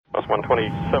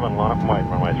127, line up and wait,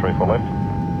 runway 34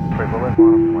 left. 34 left,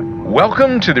 line up and wait.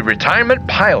 Welcome to the Retirement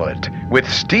Pilot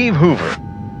with Steve Hoover.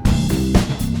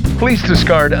 Please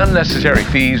discard unnecessary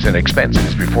fees and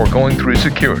expenses before going through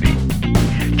security.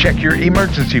 Check your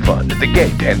emergency fund at the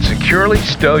gate and securely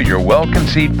stow your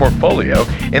well-conceived portfolio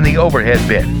in the overhead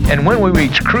bin. And when we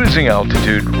reach cruising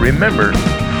altitude, remember,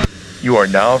 you are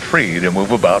now free to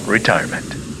move about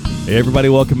retirement. Hey everybody,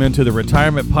 welcome into the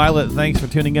Retirement Pilot. Thanks for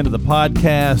tuning into the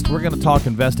podcast. We're going to talk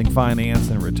investing,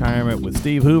 finance, and retirement with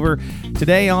Steve Hoover.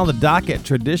 Today on the docket,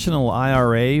 traditional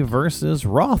IRA versus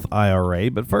Roth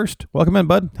IRA. But first, welcome in,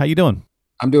 bud. How you doing?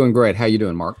 I'm doing great. How you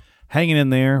doing, Mark? Hanging in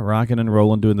there, rocking and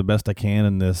rolling, doing the best I can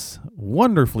in this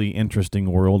wonderfully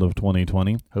interesting world of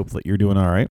 2020. Hope that you're doing all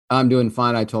right. I'm doing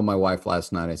fine. I told my wife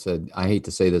last night, I said, I hate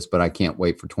to say this, but I can't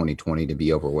wait for 2020 to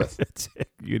be over with.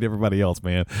 You and everybody else,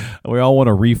 man. We all want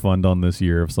a refund on this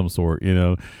year of some sort. You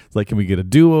know, it's like, can we get a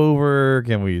do-over?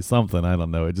 Can we something? I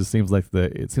don't know. It just seems like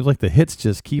the hits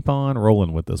just keep on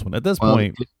rolling with this one. At this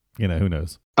point, you know, who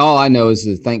knows? All I know is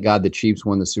that thank God the Chiefs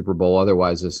won the Super Bowl.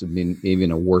 Otherwise, this would be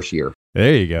even a worse year.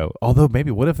 There you go. Although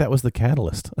maybe what if that was the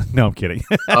catalyst? No, I'm kidding.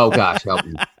 Oh gosh, help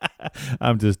me.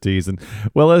 I'm just teasing.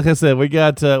 Well, like I said, we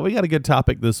got a good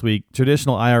topic this week: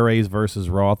 traditional IRAs versus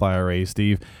Roth IRAs.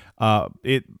 Steve,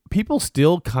 people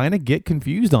still kind of get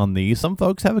confused on these. Some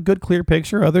folks have a good, clear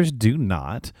picture; others do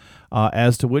not,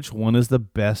 as to which one is the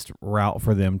best route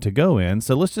for them to go in.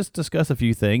 So let's just discuss a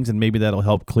few things, and maybe that'll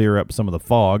help clear up some of the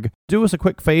fog. Do us a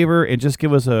quick favor and just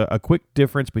give us a quick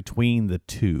difference between the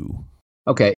two.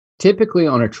 Okay. Typically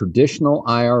on a traditional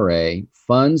IRA,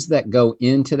 funds that go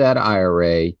into that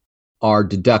IRA are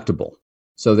deductible.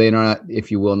 So they're not,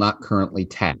 if you will, not currently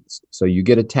taxed. So you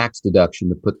get a tax deduction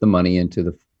to put the money into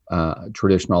the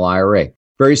traditional IRA.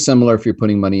 Very similar if you're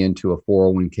putting money into a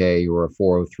 401k or a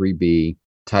 403b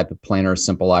type of plan or a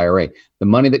simple IRA. The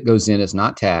money that goes in is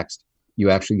not taxed.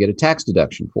 You actually get a tax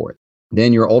deduction for it.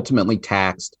 Then you're ultimately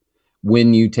taxed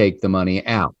when you take the money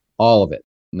out, all of it.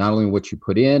 Not only what you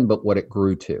put in, but what it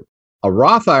grew to. A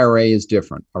Roth IRA is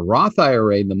different. A Roth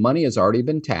IRA, the money has already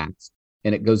been taxed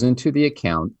and it goes into the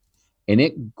account and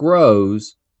it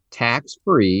grows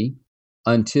tax-free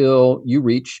until you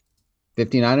reach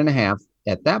 59 and a half.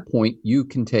 At that point, you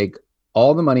can take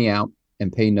all the money out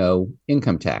and pay no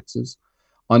income taxes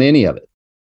on any of it.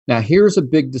 Now, here's a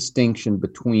big distinction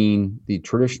between the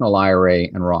traditional IRA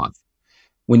and Roth.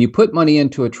 When you put money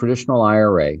into a traditional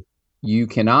IRA, you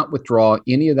cannot withdraw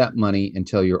any of that money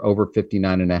until you're over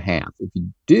 59 and a half. If you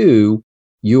do,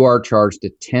 you are charged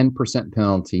a 10%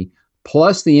 penalty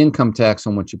plus the income tax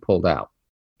on what you pulled out.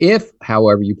 If,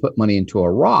 however, you put money into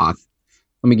a Roth,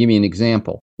 let me give you an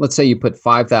example. Let's say you put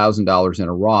 $5,000 in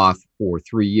a Roth for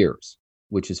 3 years,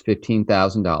 which is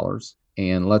 $15,000.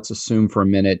 And let's assume for a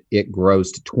minute it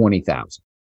grows to $20,000.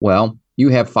 Well, you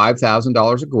have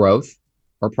 $5,000 of growth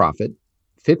or profit,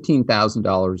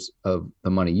 $15,000 of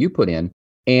the money you put in,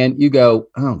 and you go,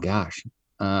 oh gosh,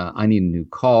 I need a new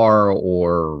car,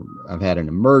 or I've had an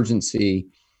emergency,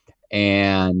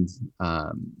 and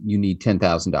you need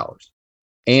 $10,000,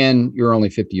 and you're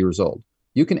only 50 years old.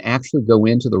 You can actually go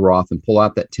into the Roth and pull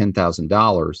out that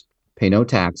 $10,000, pay no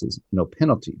taxes, no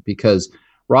penalty, because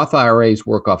Roth IRAs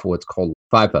work off of what's called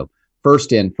FIFO,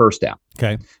 first in, first out.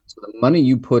 Okay. So the money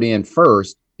you put in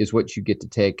first is what you get to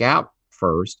take out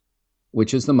first,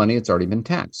 which is the money that's already been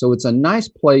taxed. So it's a nice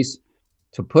place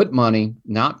to put money,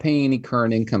 not paying any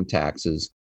current income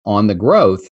taxes on the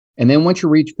growth. And then once you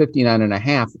reach 59 and a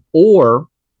half, or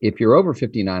if you're over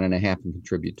 59 and a half and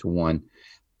contribute to one,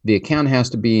 the account has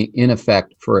to be in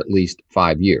effect for at least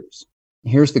 5 years.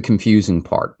 Here's the confusing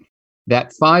part.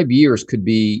 That 5 years could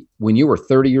be when you were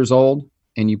 30 years old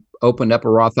and you opened up a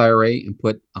Roth IRA and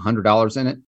put $100 in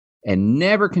it and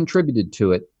never contributed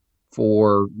to it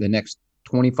for the next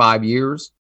 25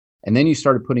 years. And then you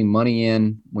started putting money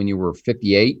in when you were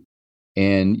 58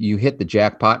 and you hit the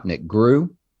jackpot and it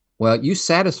grew. Well, you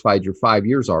satisfied your 5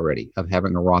 years already of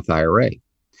having a Roth IRA.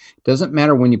 Doesn't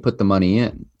matter when you put the money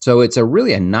in. So it's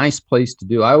really a nice place to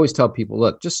do. I always tell people,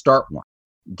 look, just start one.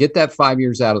 Get that 5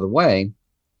 years out of the way.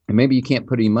 And maybe you can't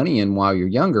put any money in while you're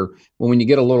younger. But when you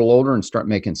get a little older and start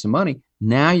making some money,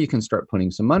 now you can start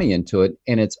putting some money into it.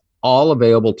 And it's all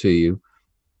available to you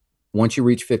once you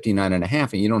reach 59 and a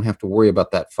half, and you don't have to worry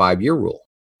about that 5-year rule.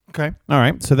 Okay. All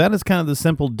right. So that is kind of the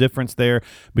simple difference there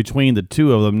between the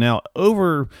two of them. Now,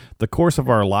 over the course of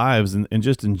our lives and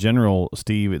just in general,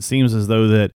 Steve, it seems as though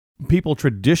that people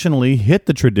traditionally hit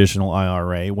the traditional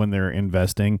IRA when they're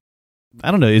investing.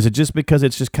 I don't know. Is it just because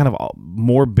it's just kind of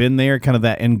more been there, kind of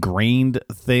that ingrained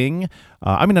thing?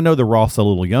 I mean, I know the Roth's a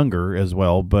little younger as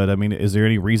well, but I mean, is there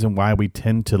any reason why we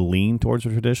tend to lean towards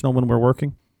the traditional when we're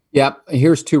working? Yeah,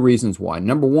 here's two reasons why.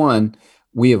 Number one,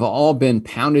 we have all been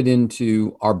pounded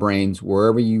into our brains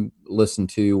wherever you listen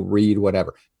to, read,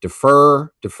 whatever.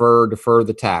 Defer, defer, defer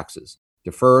the taxes.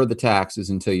 Defer the taxes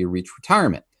until you reach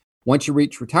retirement. Once you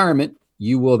reach retirement,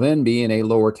 you will then be in a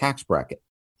lower tax bracket.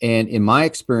 And in my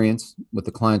experience with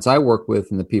the clients I work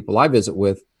with and the people I visit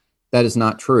with, that is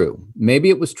not true. Maybe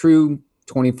it was true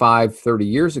 25, 30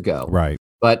 years ago. Right.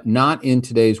 But not in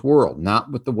today's world,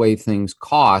 not with the way things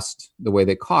cost, the way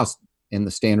they cost in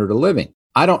the standard of living.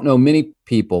 I don't know many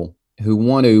people who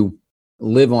want to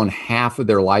live on half of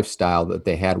their lifestyle that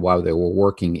they had while they were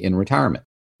working in retirement.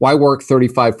 Why work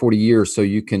 35, 40 years so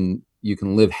you can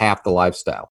live half the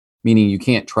lifestyle? Meaning you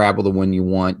can't travel the when you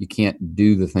want, you can't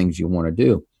do the things you want to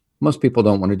do. Most people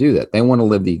don't want to do that. They want to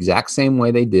live the exact same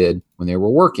way they did when they were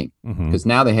working, because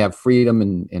now they have freedom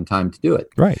and time to do it.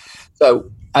 Right.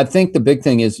 So I think the big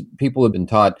thing is people have been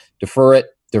taught, defer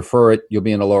it, you'll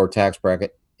be in a lower tax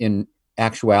bracket. In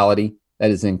actuality, that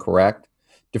is incorrect.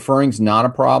 Deferring is not a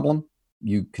problem.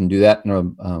 You can do that in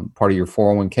a part of your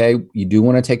 401k. You do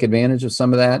want to take advantage of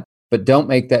some of that, but don't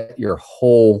make that your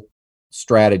whole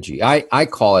strategy. I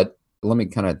call it, let me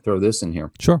kind of throw this in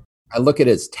here. Sure. I look at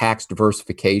it as tax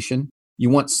diversification. You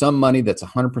want some money that's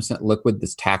 100% liquid,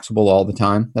 that's taxable all the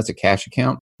time. That's a cash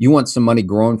account. You want some money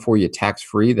growing for you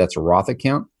tax-free. That's a Roth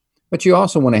account. But you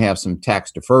also want to have some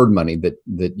tax-deferred money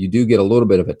that you do get a little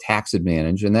bit of a tax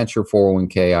advantage, and that's your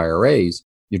 401k IRAs,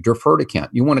 your deferred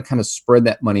account. You want to kind of spread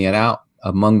that money out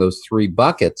among those three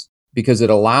buckets because it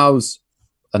allows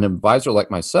an advisor like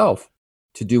myself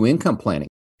to do income planning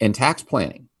and tax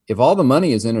planning. If all the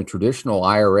money is in a traditional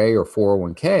IRA or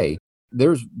 401k,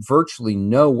 there's virtually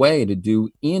no way to do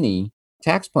any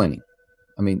tax planning.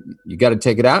 I mean, you got to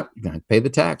take it out, you're going to pay the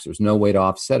tax. There's no way to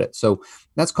offset it. So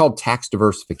that's called tax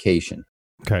diversification.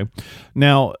 Okay.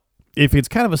 Now, if it's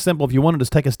kind of a simple, if you wanted to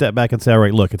take a step back and say, all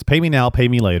right, look, it's pay me now, pay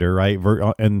me later, right?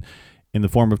 And in the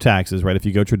form of taxes, right? If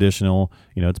you go traditional,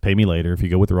 it's pay me later. If you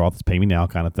go with the Roth, it's pay me now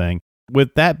kind of thing.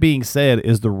 With that being said,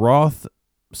 is the Roth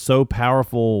so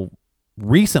powerful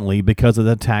recently because of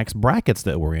the tax brackets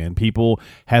that we're in? People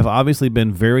have obviously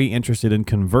been very interested in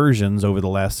conversions over the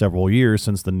last several years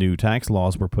since the new tax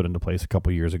laws were put into place a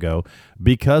couple years ago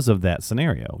because of that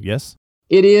scenario. Yes?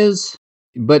 It is,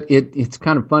 but it's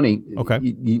kind of funny. Okay.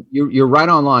 You're right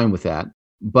on line with that.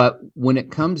 But when it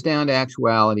comes down to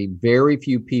actuality, very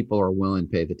few people are willing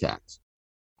to pay the tax.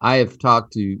 I have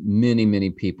talked to many, many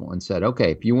people and said,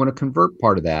 okay, if you want to convert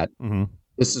part of that,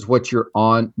 this is what you're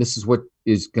on. This is what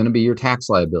is going to be your tax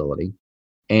liability.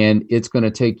 And it's going to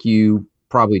take you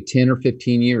probably 10 or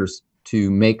 15 years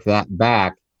to make that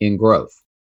back in growth.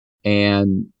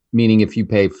 And meaning if you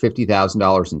pay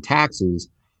 $50,000 in taxes,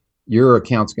 your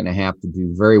account's going to have to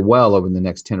do very well over the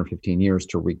next 10 or 15 years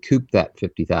to recoup that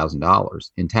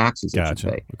 $50,000 in taxes that you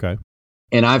pay. Okay.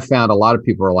 And I've found a lot of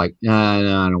people are like, no,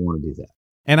 I don't want to do that.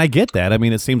 And I get that. I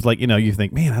mean, it seems like, you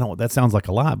think, man, that sounds like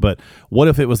a lot. But what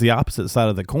if it was the opposite side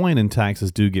of the coin and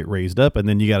taxes do get raised up and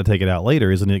then you got to take it out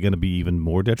later? Isn't it going to be even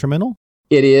more detrimental?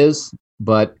 It is,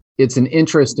 but it's an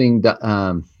interesting...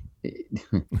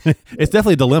 it's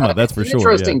definitely a dilemma, that's for sure.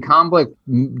 Interesting, complex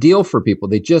deal for people.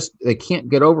 They can't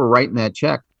get over writing that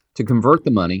check to convert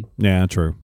the money. Yeah,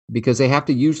 true. Because they have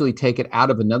to usually take it out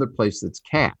of another place that's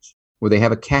cash, where they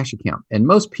have a cash account. And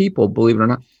most people, believe it or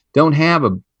not, don't have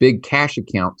a big cash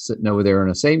account sitting over there in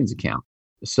a savings account.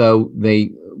 So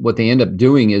what they end up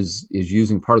doing is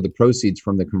using part of the proceeds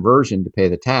from the conversion to pay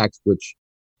the tax, which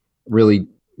really,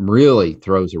 really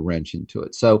throws a wrench into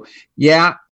it. So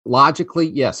yeah, logically,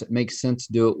 yes, it makes sense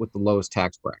to do it with the lowest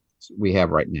tax brackets we have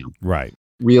right now. Right.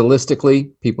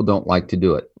 Realistically, people don't like to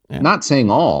do it. Yeah. Not saying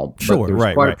all, sure, but there's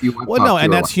right, quite right. a few. Well, no,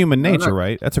 and that's human nature,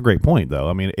 right? That's a great point, though.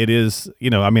 I mean, it is,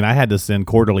 I had to send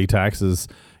quarterly taxes,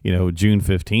 June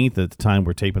 15th at the time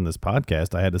we're taping this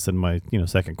podcast. I had to send my,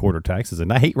 second quarter taxes,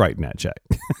 and I hate writing that check.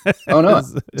 Oh, no,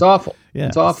 it's awful. Yeah,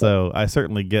 it's awful. So I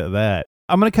certainly get that.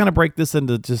 I'm going to kind of break this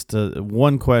into just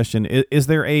one question. Is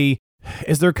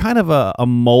there kind of a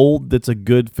mold that's a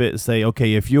good fit? Say,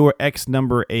 okay, if you're X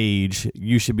number age,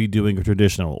 you should be doing a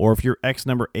traditional, or if you're X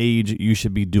number age, you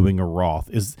should be doing a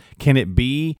Roth. Can it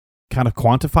be kind of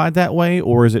quantified that way,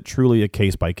 or is it truly a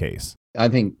case by case? I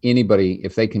think anybody,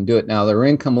 if they can do it now, there are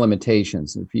income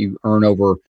limitations. If you earn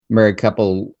married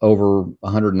couple over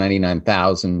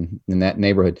 199,000 in that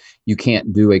neighborhood, you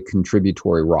can't do a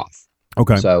contributory Roth.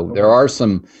 Okay. So there are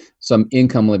some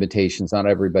income limitations. Not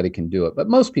everybody can do it, but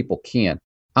most people can.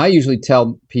 I usually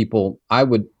tell people I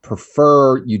would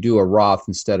prefer you do a Roth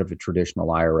instead of a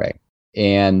traditional IRA.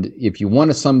 And if you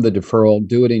want to sum the deferral,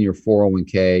 do it in your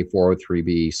 401k,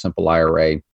 403b, simple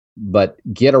IRA, but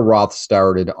get a Roth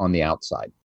started on the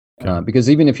outside. Because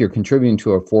even if you're contributing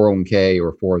to a 401k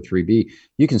or 403b,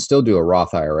 you can still do a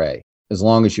Roth IRA as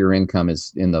long as your income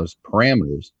is in those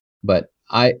parameters. But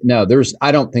I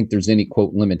don't think there's any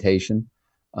quote limitation.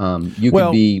 You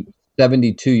could be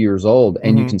 72 years old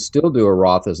and you can still do a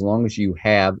Roth as long as you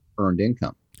have earned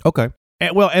income. Okay.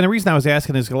 And the reason I was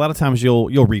asking is a lot of times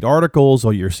you'll read articles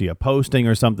or you'll see a posting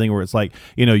or something where it's like,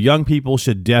 young people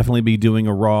should definitely be doing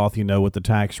a Roth, with the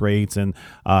tax rates and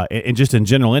just in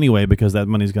general anyway, because that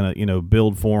money's going to,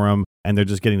 build for them and they're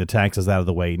just getting the taxes out of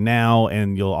the way now.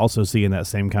 And you'll also see in that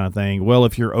same kind of thing, well,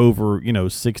 if you're over,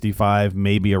 65,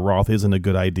 maybe a Roth isn't a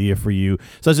good idea for you.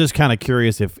 So I was just kind of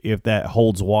curious if that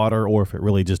holds water or if it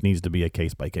really just needs to be a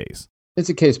case by case. It's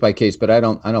a case by case, but I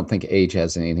don't think age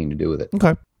has anything to do with it.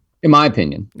 Okay. In my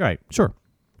opinion. Right. Sure.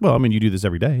 Well, I mean, you do this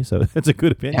every day, so it's a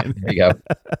good opinion. Yeah, there you go.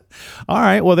 All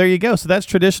right. Well, there you go. So that's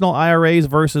traditional IRAs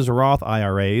versus Roth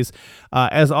IRAs.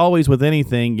 As always with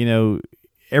anything,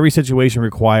 every situation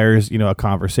requires, a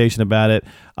conversation about it.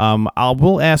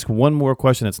 We'll ask one more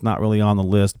question that's not really on the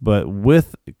list, but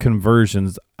with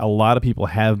conversions, a lot of people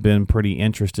have been pretty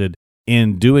interested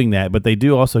in doing that, but they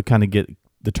do also kind of get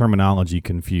the terminology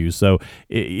confused. So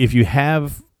if you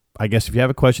have a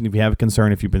question, if you have a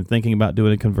concern, if you've been thinking about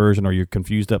doing a conversion or you're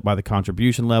confused up by the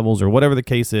contribution levels or whatever the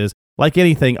case is, like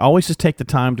anything, always just take the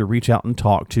time to reach out and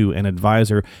talk to an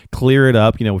advisor, clear it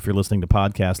up. If you're listening to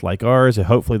podcasts like ours,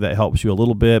 hopefully that helps you a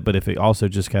little bit. But if it also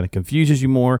just kind of confuses you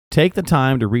more, take the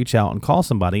time to reach out and call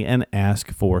somebody and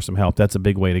ask for some help. That's a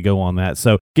big way to go on that.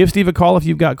 So give Steve a call if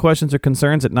you've got questions or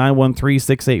concerns at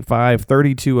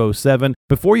 913-685-3207.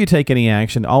 Before you take any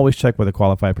action, always check with a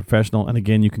qualified professional. And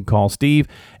again, you can call Steve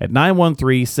at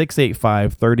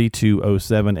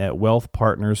 913-685-3207 at Wealth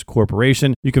Partners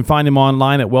Corporation. You can find him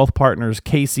online at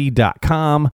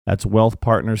wealthpartnerskc.com. That's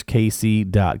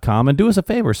wealthpartnerskc.com. And do us a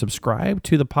favor, subscribe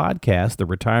to the podcast, The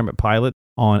Retirement Pilot,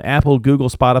 on Apple, Google,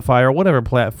 Spotify, or whatever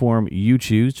platform you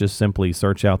choose. Just simply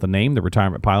search out the name, The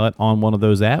Retirement Pilot, on one of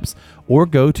those apps, or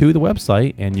go to the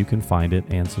website and you can find it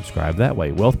and subscribe that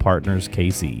way,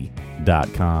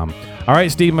 wealthpartnerskc.com. All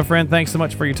right, Steve, my friend, thanks so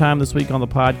much for your time this week on the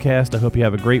podcast. I hope you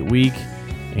have a great week,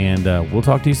 and we'll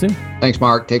talk to you soon. Thanks,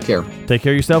 Mark. Take care. Take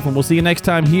care of yourself, and we'll see you next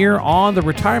time here on The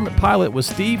Retirement Pilot with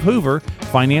Steve Hoover,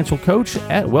 financial coach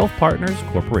at Wealth Partners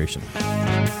Corporation.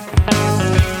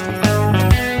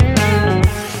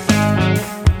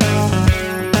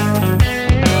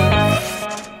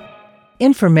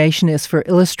 Information is for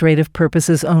illustrative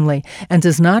purposes only and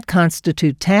does not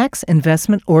constitute tax,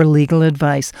 investment, or legal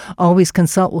advice. Always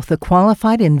consult with a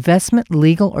qualified investment,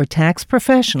 legal, or tax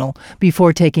professional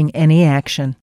before taking any action.